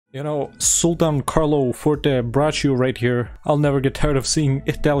You know, Sultan Carlo Forte Braccio right here. I'll never get tired of seeing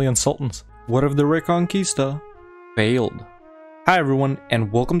Italian sultans. What if the Reconquista failed? Hi everyone,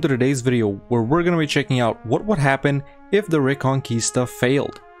 and welcome to today's video where we're going to be checking out what would happen if the Reconquista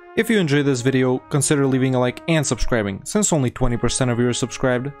failed. If you enjoyed this video, consider leaving a like and subscribing, since only 20% of you are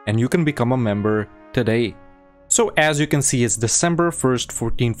subscribed, and you can become a member today. So as you can see, it's December 1st,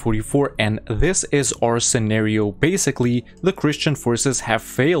 1444, and this is our scenario. Basically, the Christian forces have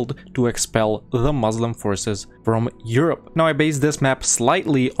failed to expel the Muslim forces from Europe. Now, I based this map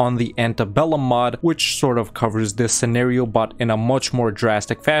slightly on the Antebellum mod, which sort of covers this scenario, but in a much more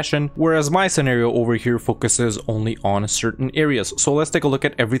drastic fashion, whereas my scenario over here focuses only on certain areas. So let's take a look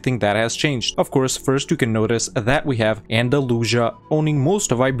at everything that has changed. Of course, first you can notice that we have Andalusia owning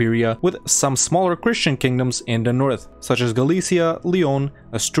most of Iberia, with some smaller Christian kingdoms in the north, such as Galicia, Leon,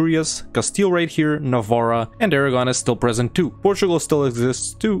 Asturias, Castile right here, Navarra, and Aragon is still present too. Portugal still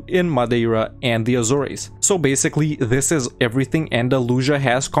exists too in Madeira and the Azores. So basically, this is everything Andalusia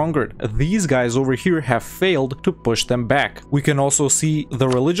has conquered. These guys over here have failed to push them back. We can also see the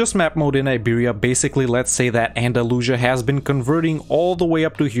religious map mode in Iberia. Basically, let's say that Andalusia has been converting all the way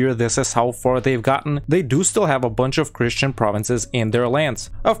up to here. This is how far they've gotten. They do still have a bunch of Christian provinces in their lands.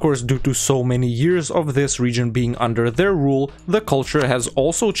 Of course, due to so many years of this region being under their rule, the culture has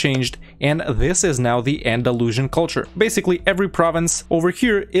also changed, and this is now the Andalusian culture. Basically, every province over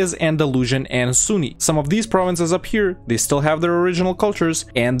here is Andalusian and Sunni. Some of these provinces up here, they still have their original cultures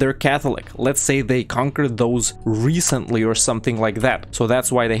and they're Catholic. Let's say they conquered those recently or something like that. So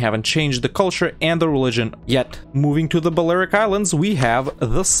that's why they haven't changed the culture and the religion yet. Moving to the Balearic Islands, we have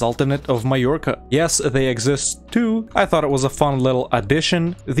the Sultanate of Majorca. Yes, they exist too. I thought it was a fun little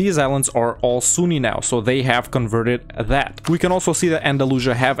addition. These islands are all Sunni now, so they have converted that. We can also see that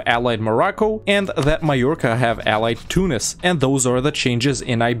Andalusia have allied Morocco and that Majorca have allied Tunis, and those are the changes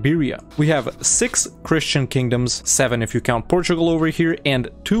in Iberia. We have 6 Christian kingdoms, 7 if you count Portugal over here, and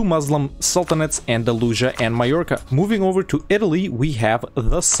 2 Muslim sultanates, Andalusia and Majorca. Moving over to Italy, we have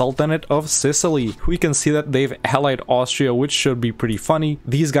the Sultanate of Sicily. We can see that they've allied Austria, which should be pretty funny.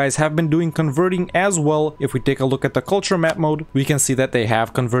 These guys have been doing converting as well. If we take a look at the culture map mode, we can see that they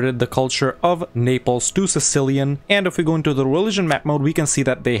have converted the culture of Naples to Sicilian, and if we go into the religion map mode, we can see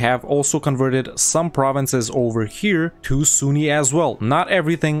that they have also converted some provinces over here to Sunni as well. Not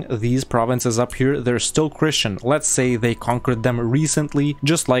everything. These provinces up here, they're still Christian. Let's say they conquered them recently,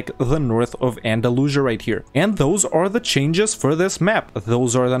 just like the north of Andalusia right here. And those are the changes for this map.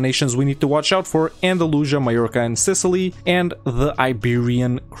 Those are the nations we need to watch out for: Andalusia, Majorca, and Sicily, and the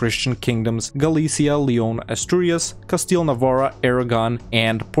Iberian Christian kingdoms: Galicia, Leon, Asturias, Castile, Navarra, Aragon,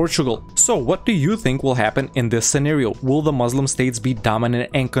 and Portugal. So what do you think will happen in this scenario? Will the Muslim states be dominant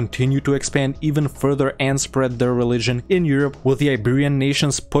and continue to expand even further and spread their religion in Europe? Will the Iberian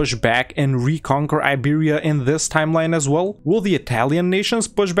nations push back and reconquer Iberia in this timeline as well? Will the Italian nations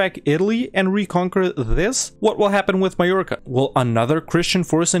push back Italy and reconquer this? What will happen with Majorca? Will another Christian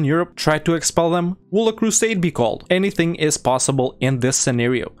force in Europe try to expel them? Will a crusade be called? Anything is possible in this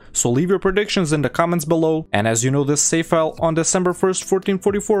scenario. So leave your predictions in the comments below, and as you know, this save file on December 1st,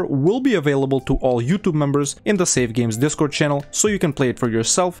 1444 will be available to all YouTube members in the Save Games Discord channel, so you can play it for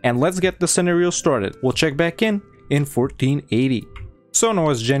yourself. And let's get the scenario started. We'll check back in 1480. So now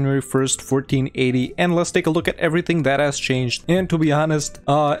it's January 1st, 1480, and let's take a look at everything that has changed. And to be honest,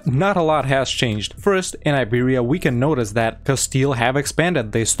 not a lot has changed. First, in Iberia, we can notice that Castile have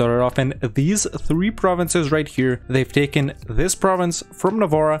expanded. They started off in these 3 provinces right here. They've taken this province from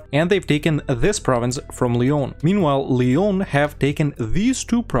Navarra, and they've taken this province from Leon. Meanwhile, Leon have taken these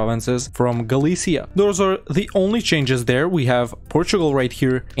 2 provinces from Galicia. Those are the only changes there. We have Portugal right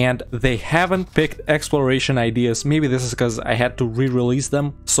here, and they haven't picked exploration ideas. Maybe this is because I had to release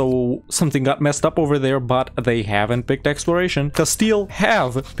them, so something got messed up over there, but they haven't picked exploration. Castile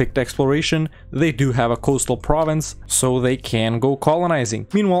have picked exploration. They do have a coastal province, so they can go colonizing.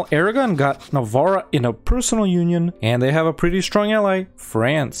 Meanwhile, Aragon got Navarra in a personal union, and they have a pretty strong ally,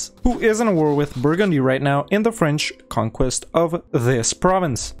 France, who is in a war with Burgundy right now in the French conquest of this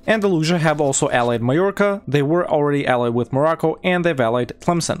province. Andalusia have also allied Majorca. They were already allied with Morocco, and they've allied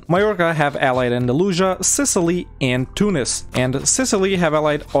Tlemcen. Majorca have allied Andalusia, Sicily, and Tunis, and Sicily have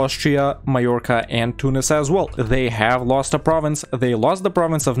allied Austria, Majorca, and Tunis as well. They have lost a province. They lost the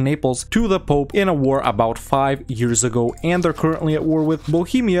province of Naples to the Pope in a war about 5 years ago, and they're currently at war with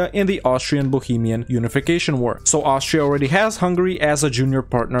Bohemia in the Austrian-Bohemian Unification War. So Austria already has Hungary as a junior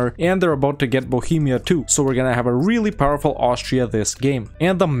partner, and they're about to get Bohemia too. So we're gonna have a really powerful Austria this game.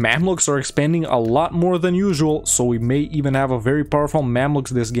 And the Mamluks are expanding a lot more than usual, so we may even have a very powerful Mamluks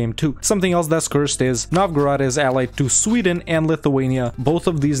this game too. Something else that's cursed is Novgorod is allied to Sweden and Lithuania Lithuania. Both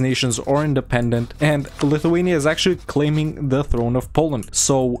of these nations are independent, and Lithuania is actually claiming the throne of Poland.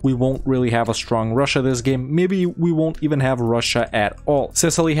 So we won't really have a strong Russia this game. Maybe we won't even have Russia at all.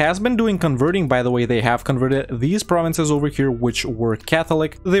 Sicily has been doing converting, by the way. They have converted these provinces over here, which were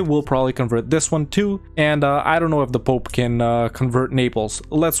Catholic. They will probably convert this one too. And I don't know if the Pope can convert Naples.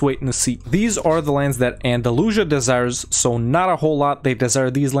 Let's wait and see. These are the lands that Andalusia desires, so not a whole lot. They desire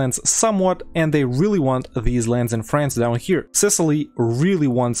these lands somewhat, and they really want these lands in France down here. Sicily really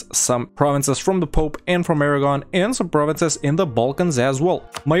wants some provinces from the Pope and from Aragon, and some provinces in the Balkans as well.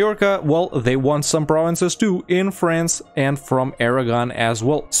 Majorca, well, they want some provinces too in France and from Aragon as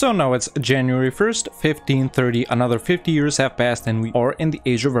well. So now it's January 1st, 1530. Another 50 years have passed and we are in the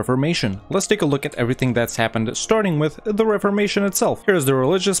Age of Reformation. Let's take a look at everything that's happened, starting with the Reformation itself. Here's the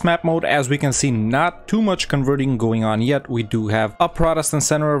religious map mode. As we can see, not too much converting going on yet. We do have a Protestant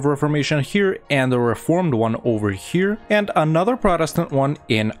center of Reformation here, and a Reformed one over here, and another Protestant one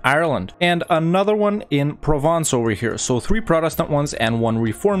in Ireland, and another one in Provence over here. So 3 Protestant ones and 1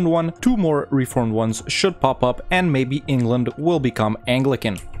 Reformed one. 2 more Reformed ones should pop up, and maybe England will become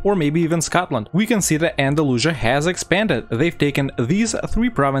Anglican, or maybe even Scotland. We can see that Andalusia has expanded. They've taken these 3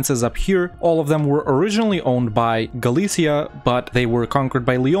 provinces up here. All of them were originally owned by Galicia, but they were conquered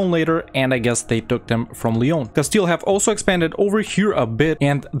by Leon later, and I guess they took them from Leon. Castile have also expanded over here a bit,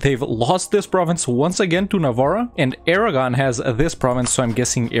 and they've lost this province once again to Navarra, and Aragon has this province, so I'm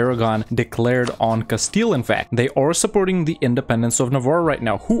guessing Aragon declared on Castile. In fact, they are supporting the independence of Navarre right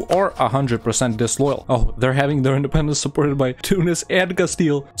now, who are 100% disloyal. Oh, they're having their independence supported by Tunis and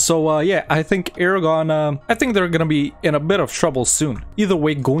Castile. So yeah, I think Aragon, I think they're gonna be in a bit of trouble soon. Either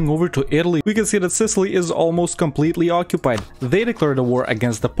way, going over to Italy, we can see that Sicily is almost completely occupied. They declared a war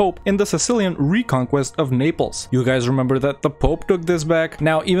against the Pope in the Sicilian reconquest of Naples. You guys remember that the Pope took this back?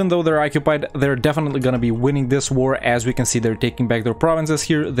 Now, even though they're occupied, they're definitely gonna be winning this war. As we can see, they're taking back their provinces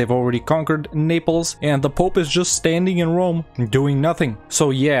here. They've already conquered Naples, and the Pope is just standing in Rome doing nothing.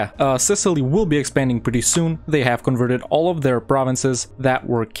 So yeah, Sicily will be expanding pretty soon. They have converted all of their provinces that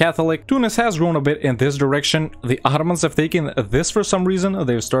were Catholic. Tunis has grown a bit in this direction. The Ottomans have taken this for some reason.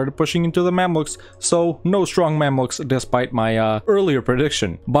 They've started pushing into the Mamluks, so no strong Mamluks despite my earlier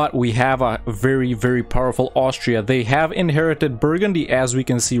prediction. But we have a very, very powerful Austria. They have inherited Burgundy, as we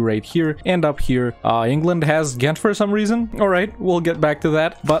can see right here, and up here England has Ghent for some reason. Alright, we'll get back to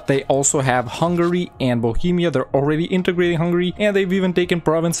that. But they also have Hungary and Bohemia. They're already integrating Hungary, and they've even taken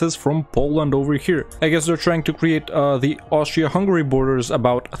provinces from Poland over here. I guess they're trying to create the Austria-Hungary borders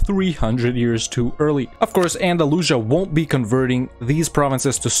about 300 years too early. Of course, Andalusia won't be converting these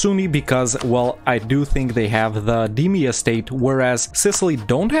provinces to Sunni because, well, I do think they have the Dhimmi estate, whereas Sicily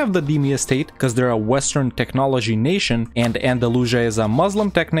don't have the Dhimmi estate because they're a Western technology nation and Andalusia is a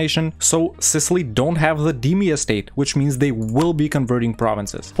Muslim tech nation, so Sicily don't have the Dhimmi estate, which means they will be converting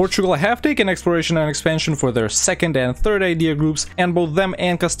provinces. Portugal have taken exploration and expansion for their second and third idea groups, and both them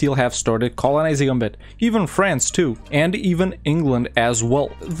and Castile have started colonizing a bit. Even France too, and even England as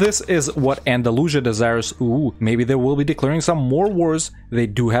well. This is what Andalusia desires. Ooh, maybe they will be declaring some more wars. They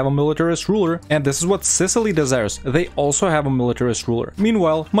do have a militarist ruler, and this is what Sicily desires. They also have a militarist ruler.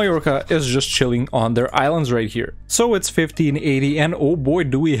 Meanwhile, Majorca is just chilling on their islands right here. So it's 1580, and oh boy,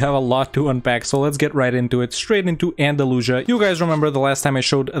 do we have a lot to unpack, so let's get right into it, straight into Andalusia. You guys remember the last time I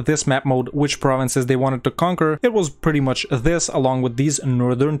showed this map mode, which provinces they wanted to conquer? It was pretty much this, along with these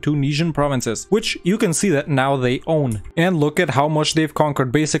northern Tunisian provinces, which you can see that now they own. And look at how much they've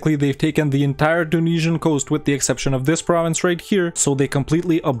conquered. Basically, they've taken the entire Tunisian coast with the exception of this province right here, so they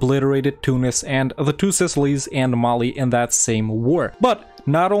completely obliterated Tunis and the 2 Sicilies and Mali in that same war. But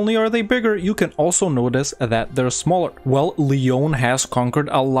not only are they bigger, you can also notice that they're smaller. Well, Leon has conquered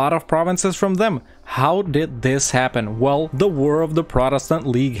a lot of provinces from them. How did this happen? Well, the War of the Protestant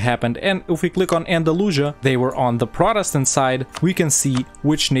League happened, and if we click on Andalusia, they were on the Protestant side. We can see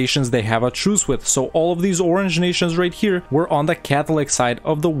which nations they have a truce with. So all of these orange nations right here were on the Catholic side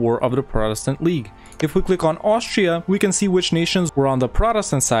of the War of the Protestant League. If we click on Austria, we can see which nations were on the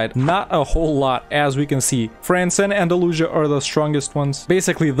Protestant side. Not a whole lot, as we can see. France and Andalusia are the strongest ones.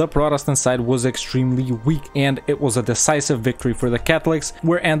 Basically, the Protestant side was extremely weak, and it was a decisive victory for the Catholics,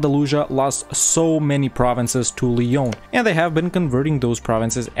 where Andalusia lost so many provinces to Leon, and they have been converting those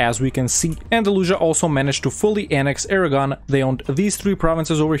provinces, as we can see. Andalusia also managed to fully annex Aragon. They owned these 3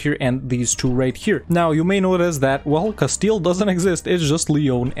 provinces over here and these 2 right here. Now, you may notice that, well, Castile doesn't exist. It's just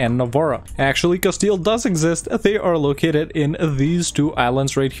Leon and Navarra. Actually, Castile Castile does exist. They are located in these two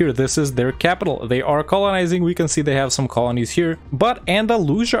islands right here. This is their capital. They are colonizing. We can see they have some colonies here, but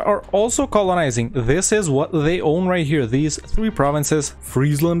Andalusia are also colonizing. This is what they own right here, these three provinces.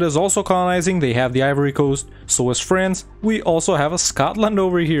 Friesland is also colonizing. They have the Ivory Coast, so is France. We also have a Scotland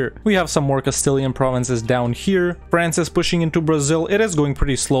over here. We have some more Castilian provinces down here. France is pushing into Brazil. It is going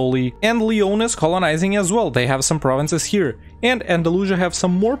pretty slowly, and Leon is colonizing as well. They have some provinces here, and Andalusia have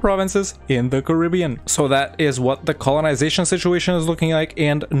some more provinces in the Caribbean. So that is what the colonization situation is looking like,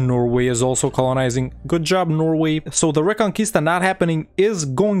 and Norway is also colonizing. Good job, Norway. So the Reconquista not happening is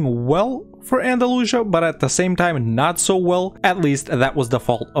going well for Andalusia, but at the same time not so well. At least that was the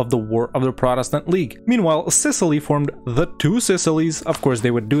fault of the War of the Protestant League. Meanwhile, Sicily formed the two Sicilies. Of course they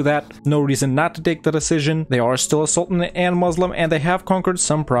would do that. No reason not to take the decision. They are still a sultan and Muslim, and they have conquered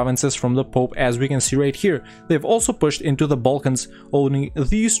some provinces from the Pope, as we can see right here. They've also pushed into the Balkans, owning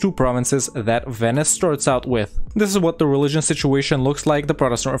these two provinces that Venice starts out with. This is what the religion situation looks like. The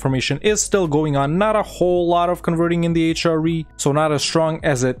Protestant Reformation is still going on. Not a whole lot of converting in the HRE, so not as strong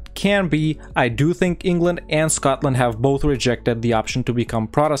as it can be. I do think England and Scotland have both rejected the option to become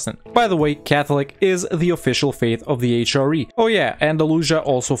Protestant. By the way, Catholic is the official faith of the HRE. Oh yeah, Andalusia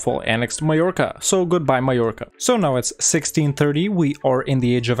also full annexed Mallorca, so goodbye Mallorca. So now it's 1630, we are in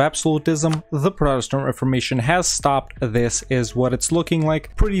the age of absolutism. The Protestant Reformation has stopped. This is what it's looking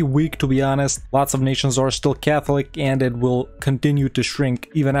like. Pretty weak, to be honest. Lots of nations are still Catholic, and it will continue to shrink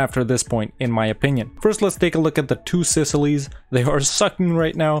even after this point, in my opinion. First, let's take a look at the two Sicilies. They are sucking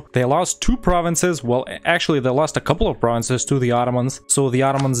right now. They lost two provinces. Well, actually they lost a couple of provinces to the Ottomans. So the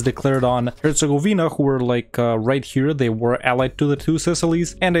Ottomans declared on Herzegovina, who were like right here. They were allied to the two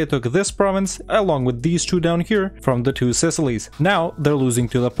Sicilies, and they took this province along with these two down here from the two Sicilies. Now they're losing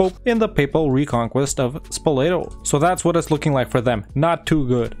to the Pope in the papal reconquest of Spoleto. So that's what it's looking like for them. Not too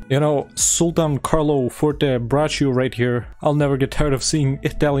good. You know, Sultan Carlo Forte Braccio right here. I'll never get tired of seeing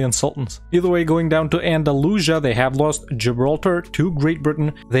Italian sultans. Either way, going down to Andalusia, they have lost Gibraltar to Great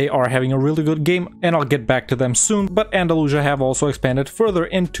Britain. They are having a really good game, and I'll get back to them soon, but Andalusia have also expanded further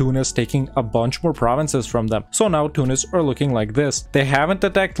in Tunis, taking a bunch more provinces from them. So now Tunis are looking like this. They haven't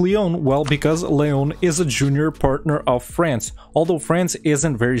attacked Leon, well, because Leon is a junior partner of France, although France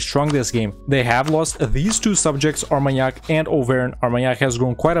isn't very strong this game. They have lost these two subjects, Armagnac and Auvergne. Armagnac has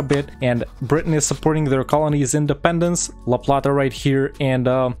grown quite a bit, and Britain is supporting their colony's independence. La Plata right here, and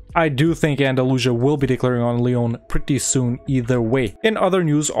I do think Andalusia will be declaring on Leon pretty soon either way. In other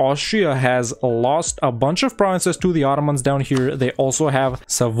news, Austria has lost a bunch of provinces to the Ottomans down here. They also have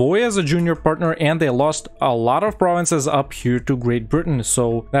Savoy as a junior partner, and they lost a lot of provinces up here to Great Britain.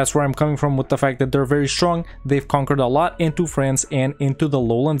 So that's where I'm coming from with the fact that they're very strong. They've conquered a lot into France and into the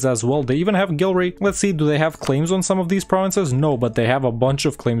lowlands as well. They even have Gilray. Let's see, do they have claims on some of these provinces? No, but they have a bunch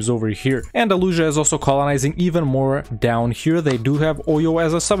of claims over here. Andalusia is also colonizing even more down here. They do have Oyo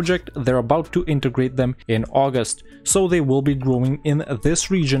as a subject. They're about to integrate them in August, so they will be growing in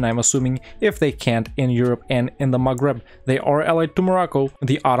this region, I'm assuming, if they can't in Europe and in the Maghreb. They are allied to Morocco.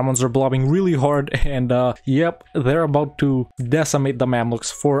 The Ottomans are blobbing really hard, and yep, they're about to decimate the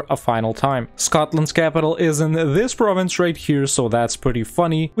Mamluks for a final time. Scotland's capital is in this province right here, so that's pretty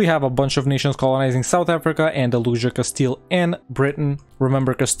funny. We have a bunch of nations colonizing South Africa, Andalusia, Castile, and Britain.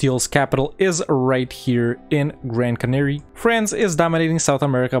 Remember, Castile's capital is right here in Gran Canaria. France is dominating South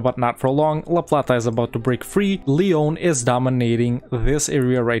America, but not for long. La Plata is about to break free. Leon is dominating this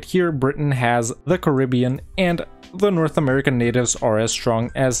area right here. Britain has the Caribbean, and the North American natives are as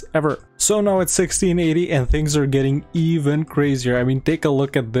strong as ever. So now it's 1680 and things are getting even crazier. I mean, take a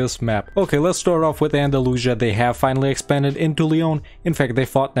look at this map. Okay, let's start off with Andalusia. They have finally expanded into Leon. In fact, they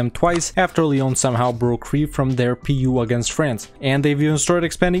fought them twice after Leon somehow broke free from their PU against France. And they've even started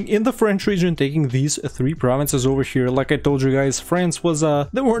expanding in the French region, taking these three provinces over here. Like I told you guys, France was,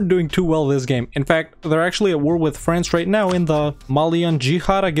 they weren't doing too well this game. In fact, they're actually at war with France right now in the Malian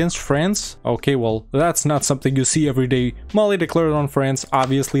Jihad against France. Okay, well, that's not something you see every day. Mali declared on France.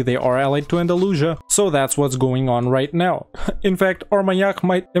 Obviously, they are allied to Andalusia, so that's what's going on right now. In fact, Armagnac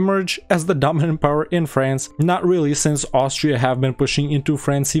might emerge as the dominant power in France. Not really, since Austria have been pushing into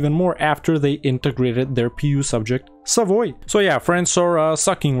France even more after they integrated their PU subject Savoy. So yeah, France are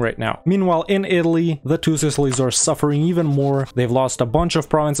sucking right now. Meanwhile, in Italy, the two Sicilies are suffering even more. They've lost a bunch of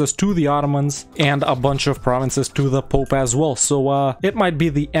provinces to the Ottomans and a bunch of provinces to the Pope as well. So it might be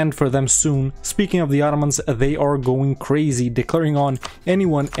the end for them soon. Speaking of the Ottomans, they are going crazy, declaring on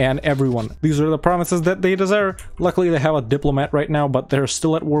anyone and everyone. These are the provinces that they desire. Luckily, they have a diplomat right now, but they're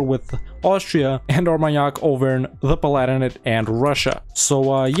still at war with Austria and Armagnac, Auvergne, the Palatinate, and Russia.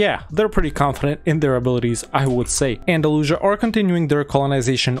 So yeah, they're pretty confident in their abilities, I would say. Chile. Andalusia are continuing their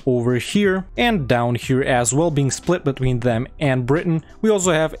colonization over here and down here as well, being split between them and Britain. We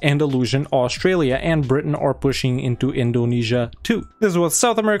also have Andalusian Australia, and Britain are pushing into Indonesia too. This is what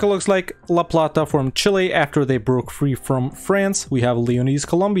South America looks like. La Plata from Chile after they broke free from France. We have Leonese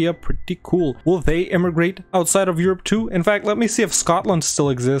Colombia, pretty cool. Will they immigrate outside of Europe too? In fact, let me see if Scotland still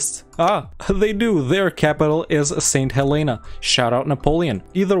exists. Ah, they do. Their capital is St. Helena. Shout out Napoleon.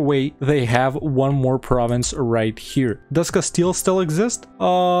 Either way, they have one more province right here. Does Castile still exist?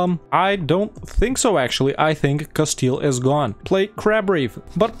 I don't think so actually. I think Castile is gone. Play Crabgrave.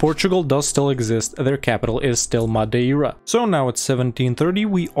 But Portugal does still exist. Their capital is still Madeira. So now it's 1730.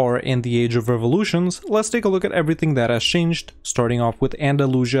 We are in the age of revolutions. Let's take a look at everything that has changed. Starting off with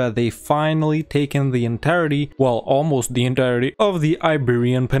Andalusia, they finally taken the entirety, well, almost the entirety of the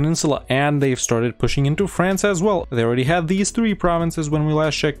Iberian Peninsula, and they've started pushing into France as well. They already had these 3 provinces when we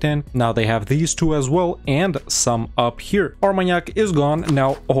last checked in. Now they have these 2 as well, and some up here. Armagnac is gone.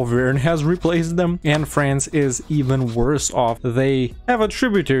 Now Auvergne has replaced them, and France is even worse off. They have a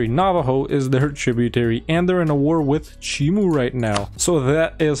tributary. Navajo is their tributary, and they're in a war with Chimu right now. So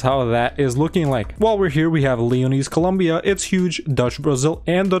that is how that is looking like. While we're here, we have Leonese Colombia. It's huge. Dutch Brazil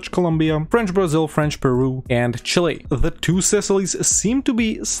and Dutch Colombia. French Brazil, French Peru, and Chile. The 2 Sicilies seem to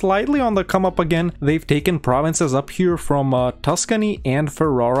be slightly on the come up again. They've taken provinces up here from Tuscany and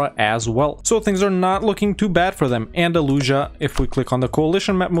Ferrara as well. So things are not looking too bad for them. Andalusia, if we click on the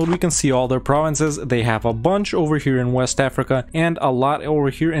coalition map mode, we can see all their provinces. They have a bunch over here in West Africa and a lot over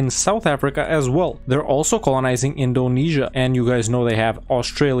here in South Africa as well. They're also colonizing Indonesia, and you guys know they have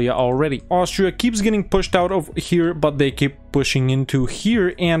Australia already. Austria keeps getting pushed out of here, but they keep pushing into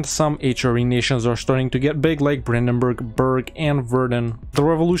here, and some HRE nations are starting to get big like Brandenburg, Berg, and Verden. The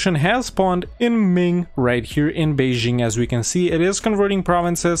revolution has spawned in Ming right here in Beijing. As we can see, it is converting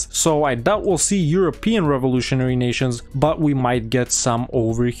provinces, so I doubt we'll see European revolutionary nations, but we might get some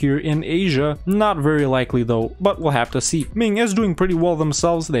over here in Asia. Not very likely though, but we'll have to see. Ming is doing pretty well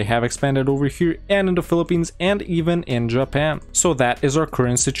themselves. They have expanded over here and in the Philippines and even in Japan. So that is our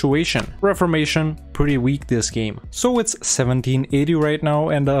current situation. Reformation, pretty weak this game. So it's 1780 right now,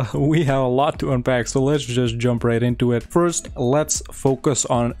 and we have a lot to unpack, so let's just jump right into it. First, let's focus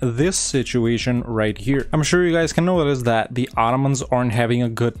on this situation right here. I'm sure you guys can notice that the Ottomans aren't having a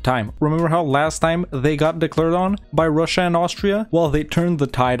good time. Remember how last time they got declared on by Russia and Austria? Well, they turned the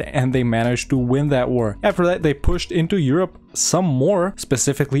tide and they managed to win that war. After that, they pushed into Europe some more,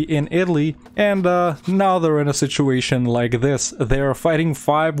 specifically in Italy, and now they're in a situation like this. They are fighting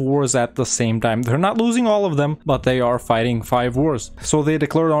 5 wars at the same time. They're not losing all of them, but they are fighting 5 wars. So they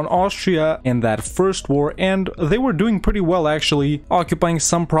declared on Austria in that first war, and they were doing pretty well actually, occupying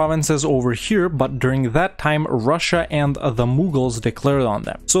some provinces over here, but during that time Russia and the Mughals declared on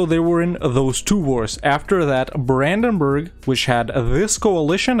them. So they were in those 2 wars. After that, Brandenburg, which had this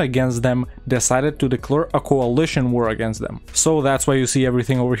coalition against them, decided to declare a coalition war against them. So that's why you see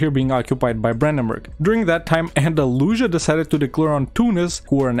everything over here being occupied by Brandenburg. During that time, Andalusia decided to declare on Tunis,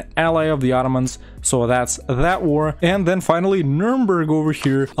 who are an ally of the Ottomans. So that's that war. And then finally Nuremberg over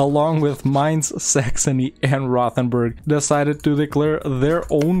here, along with Mainz, Saxony, and Rothenburg, decided to declare their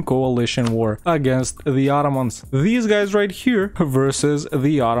own coalition war against the Ottomans. These guys right here versus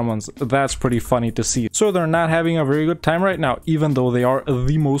the Ottomans. That's pretty funny to see. So they're not having a very good time right now, even though they are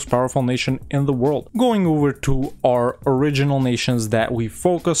the most powerful nation in the world. Going over to our original nations that we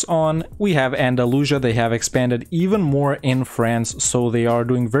focus on, we have Andalusia. They have expanded even more in France, so they are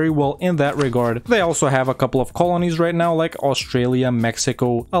doing very well in that regard. They also have a couple of colonies right now like Australia,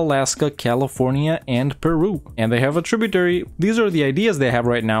 Mexico, Alaska, California, and Peru. And they have a tributary. These are the ideas they have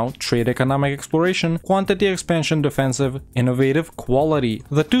right now: trade, economic exploration, quantity expansion, defensive, innovative, quality.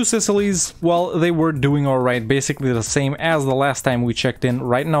 The 2 Sicilies, well, they were doing alright, basically the same as the last time we checked in.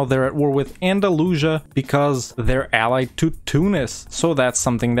 Right now they're at war with Andalusia because they're allied to Tunis. So that's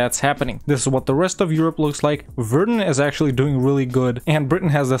something that's happening. This is what the rest of Europe looks like. Verden is actually doing really good, and Britain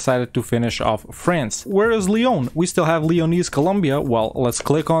has decided to finish off France. Where is Lyon? We still have Leonese Colombia. Well, let's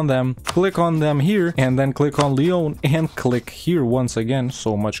click on them here, and then click on Lyon, and click here once again.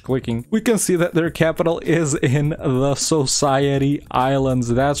 So much clicking. We can see that their capital is in the Society Islands.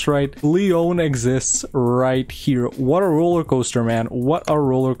 That's right, Lyon exists right here. What a roller coaster, man. What a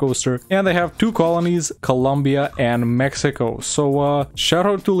roller coaster. And they have 2 colonies, Colombia and Mexico. So shout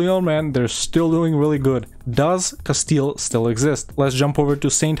out to Lyon, man. They're still doing really good. Does Castile still exist? Let's jump over to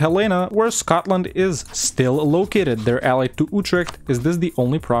St. Helena, where Scotland is still located. They're allied to Utrecht. Is this the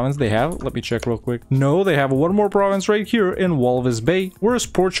only province they have? Let me check real quick. No, they have one more province right here in Walvis Bay. Where's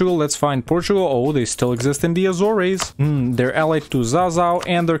Portugal? Let's find Portugal. Oh, they still exist in the Azores. They're allied to Zazao,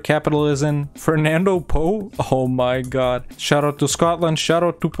 and their capital is in Fernando Po. Oh my god. Shout out to Scotland, shout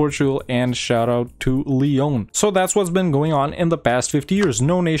out to Portugal, and shout out to Leon. So that's what's been going on in the past 50 years.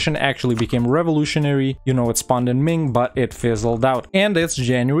 No nation actually became revolutionary. You know, it spawned in Ming, but it fizzled out. And it's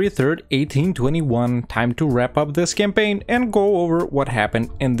January 3rd, 1821. Time to wrap up this campaign and go over what happened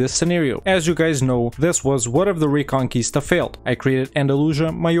in this scenario. As you guys know, this was what if the Reconquista failed. I created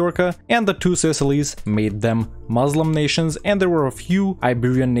Andalusia, Majorca, and the two Sicilies, made them Muslim nations, and there were a few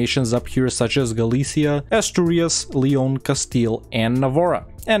Iberian nations up here such as Galicia, Asturias, Leon, Castile, and Navarra.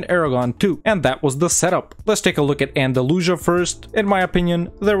 And Aragon too, and that was the setup. Let's take a look at Andalusia first. In my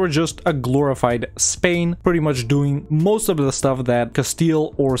opinion, they were just a glorified Spain, pretty much doing most of the stuff that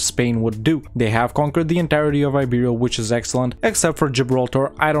Castile or Spain would do. They have conquered the entirety of Iberia, which is excellent, except for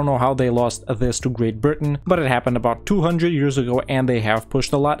Gibraltar. I don't know how they lost this to Great Britain, but it happened about 200 years ago, and they have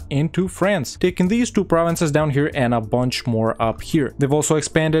pushed a lot into France, taking these two provinces down here and a bunch more up here. They've also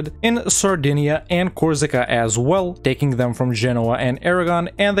expanded in Sardinia and Corsica as well, taking them from Genoa and Aragon,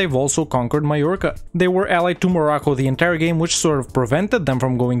 and they've also conquered Majorca. They were allied to Morocco the entire game, which sort of prevented them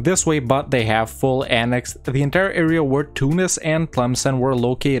from going this way, but they have full annexed the entire area where Tunis and Tlemcen were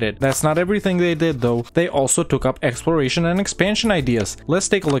located. That's not everything they did though. They also took up exploration and expansion ideas. Let's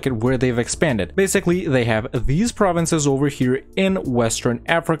take a look at where they've expanded. Basically, they have these provinces over here in Western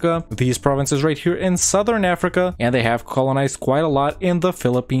Africa, these provinces right here in Southern Africa, and they have colonized quite a lot in the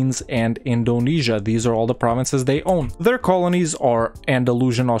Philippines and Indonesia. These are all the provinces they own. Their colonies are Andalusia,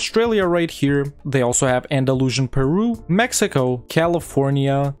 Australia right here. They also have Andalusian Peru, Mexico,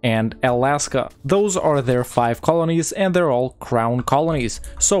 California, and Alaska. Those are their 5 colonies, and they're all crown colonies.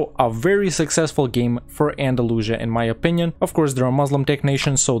 So a very successful game for Andalusia in my opinion. Of course, they're a Muslim tech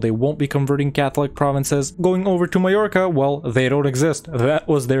nation, so they won't be converting Catholic provinces. Going over to Majorca, well, they don't exist. That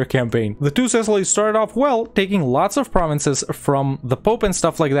was their campaign. The two Sicilies started off well, taking lots of provinces from the Pope and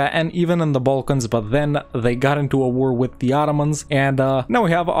stuff like that, and even in the Balkans, but then they got into a war with the Ottomans, and now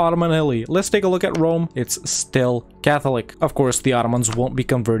we have Ottoman Italy. Let's take a look at Rome. It's still Catholic. Of course, the Ottomans won't be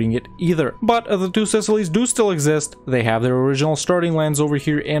converting it either. But the two Sicilies do still exist. They have their original starting lands over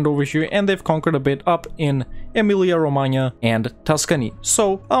here, and they've conquered a bit up in Emilia-Romagna and Tuscany.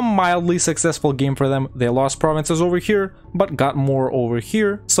 So a mildly successful game for them. They lost provinces over here, but got more over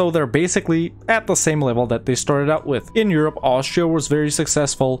here. So they're basically at the same level that they started out with. In Europe, Austria was very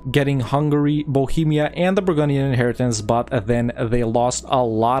successful, getting Hungary, Bohemia, and the Burgundian inheritance, but then they lost a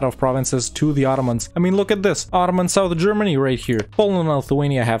lot of provinces to the Ottomans. I mean, look at this. Ottoman South Germany right here. Poland and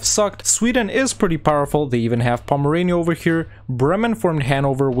Lithuania have sucked. Sweden is pretty powerful. They even have Pomerania over here. Bremen formed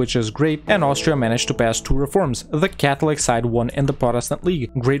Hanover, which is great, and Austria managed to pass 2 reforms. The Catholic side won in the Protestant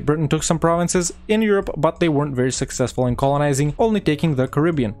League. Great Britain took some provinces in Europe, but they weren't very successful in colonizing, only taking the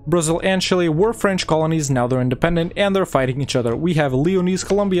Caribbean. Brazil and Chile were French colonies. Now they're independent and they're fighting each other. We have Leonese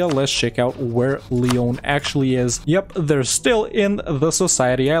Colombia. Let's check out where Leon actually is. Yep, they're still in the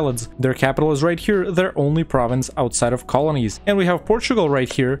Society Islands. Their capital is right here, their only province outside of colonies. And we have Portugal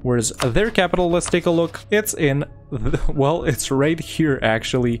right here. Where's their capital? Let's take a look. It's in, well, it's right here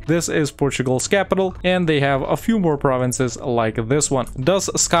actually. This is Portugal's capital, and they have a few more provinces like this one. Does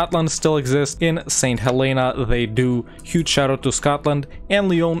Scotland still exist? In St. Helena they do. Huge shout out to Scotland and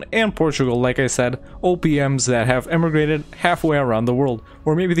Leon and Portugal. Like I said, OPMs that have emigrated halfway around the world,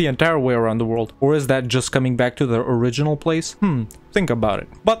 or maybe the entire way around the world. Or is that just coming back to their original place? Think about it.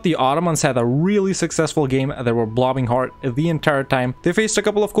 But the Ottomans had a really successful game. They were blobbing hard the entire time. They faced a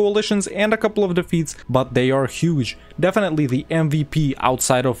couple of coalitions and a couple of defeats, but they are huge. Definitely the MVP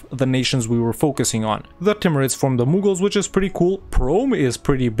outside of the nations we were focusing on. The Timurids formed the Mughals, which is pretty cool. Prom is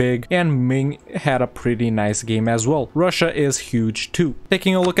pretty big, and Ming had a pretty nice game as well. Russia is huge too.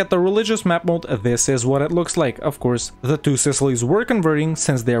 Taking a look at the religious map mode, this is what it looks like. Of course, the two Sicilies were converting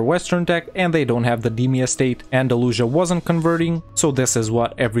since they're Western tech and they don't have the Demia state. Andalusia wasn't converting. So this is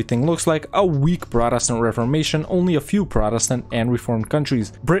what everything looks like. A weak Protestant Reformation, only a few Protestant and Reformed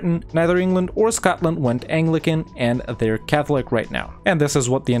countries. Britain, neither England or Scotland went Anglican, and they're Catholic right now. And this is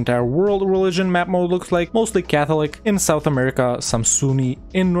what the entire world religion map mode looks like, mostly Catholic. In South America, some Sunni.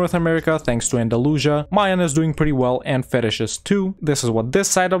 In North America, thanks to Andalusia, Mayan is doing pretty well, and fetishes too. This is what this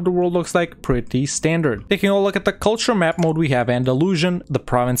side of the world looks like, pretty standard. Taking a look at the culture map mode, we have Andalusian. The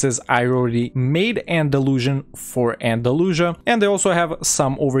provinces I already made Andalusian for Andalusia, and they also have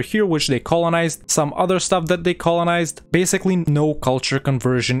some over here which they colonized, some other stuff that they colonized. Basically no culture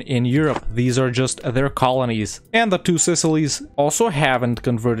conversion in Europe, these are just their colonies. And the two Sicilies also haven't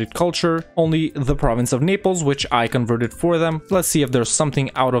converted culture, only the province of Naples, which I converted for them. Let's see if there's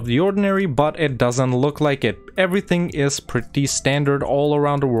something out of the ordinary, but it doesn't look like it. Everything is pretty standard all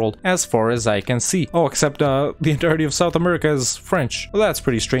around the world as far as I can see. Oh, except the entirety of South America is French. Well, that's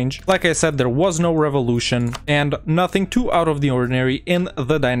pretty strange. Like I said, there was no revolution and nothing too out of the ordinary in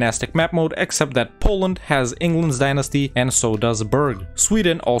the dynastic map mode, except that Poland has England's dynasty and so does Berg.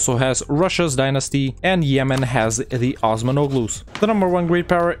 Sweden also has Russia's dynasty, and Yemen has the Osmanoglus. The number one great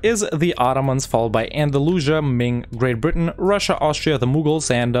power is the Ottomans, followed by Andalusia, Ming, Great Britain, Russia, Austria, the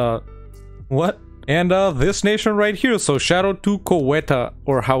Mughals, and this nation right here. So shout out to Kuwait,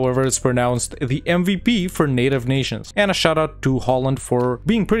 or however it's pronounced, the MVP for native nations. And a shout out to Holland for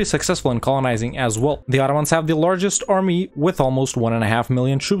being pretty successful in colonizing as well. The Ottomans have the largest army with almost 1.5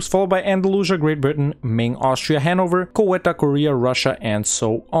 million troops, followed by Andalusia, Great Britain, Ming, Austria, Hanover, Kuwait, Korea, Russia, and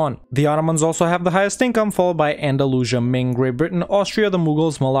so on. The Ottomans also have the highest income, followed by Andalusia, Ming, Great Britain, Austria, the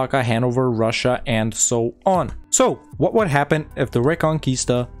Mughals, Malacca, Hanover, Russia, and so on. So, what would happen if the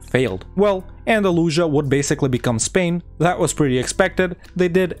Reconquista failed? Well, Andalusia would basically become Spain. That was pretty expected. They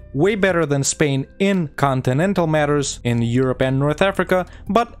did way better than Spain in continental matters in Europe and North Africa,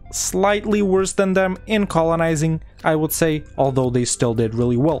 but slightly worse than them in colonizing, I would say, although they still did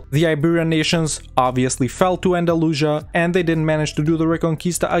really well. The Iberian nations obviously fell to Andalusia, and they didn't manage to do the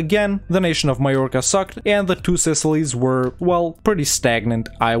Reconquista again. The nation of Majorca sucked, and the two Sicilies were, well, pretty stagnant,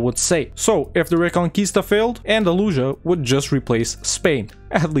 I would say. So, if the Reconquista failed, Andalusia would just replace Spain,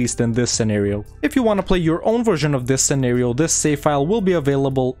 at least in this scenario. If you want to play your own version of this scenario, this save file will be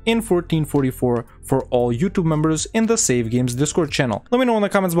available in 1444 for all YouTube members in the Save Games Discord channel. Let me know in the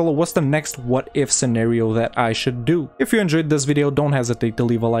comments below what's the next what if scenario that I should do. If you enjoyed this video, don't hesitate to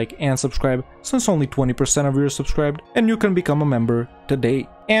leave a like and subscribe, since only 20% of you are subscribed, and you can become a member today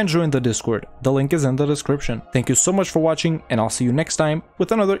and join the Discord. The link is in the description. Thank you so much for watching, and I'll see you next time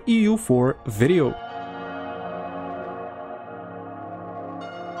with another EU4 video.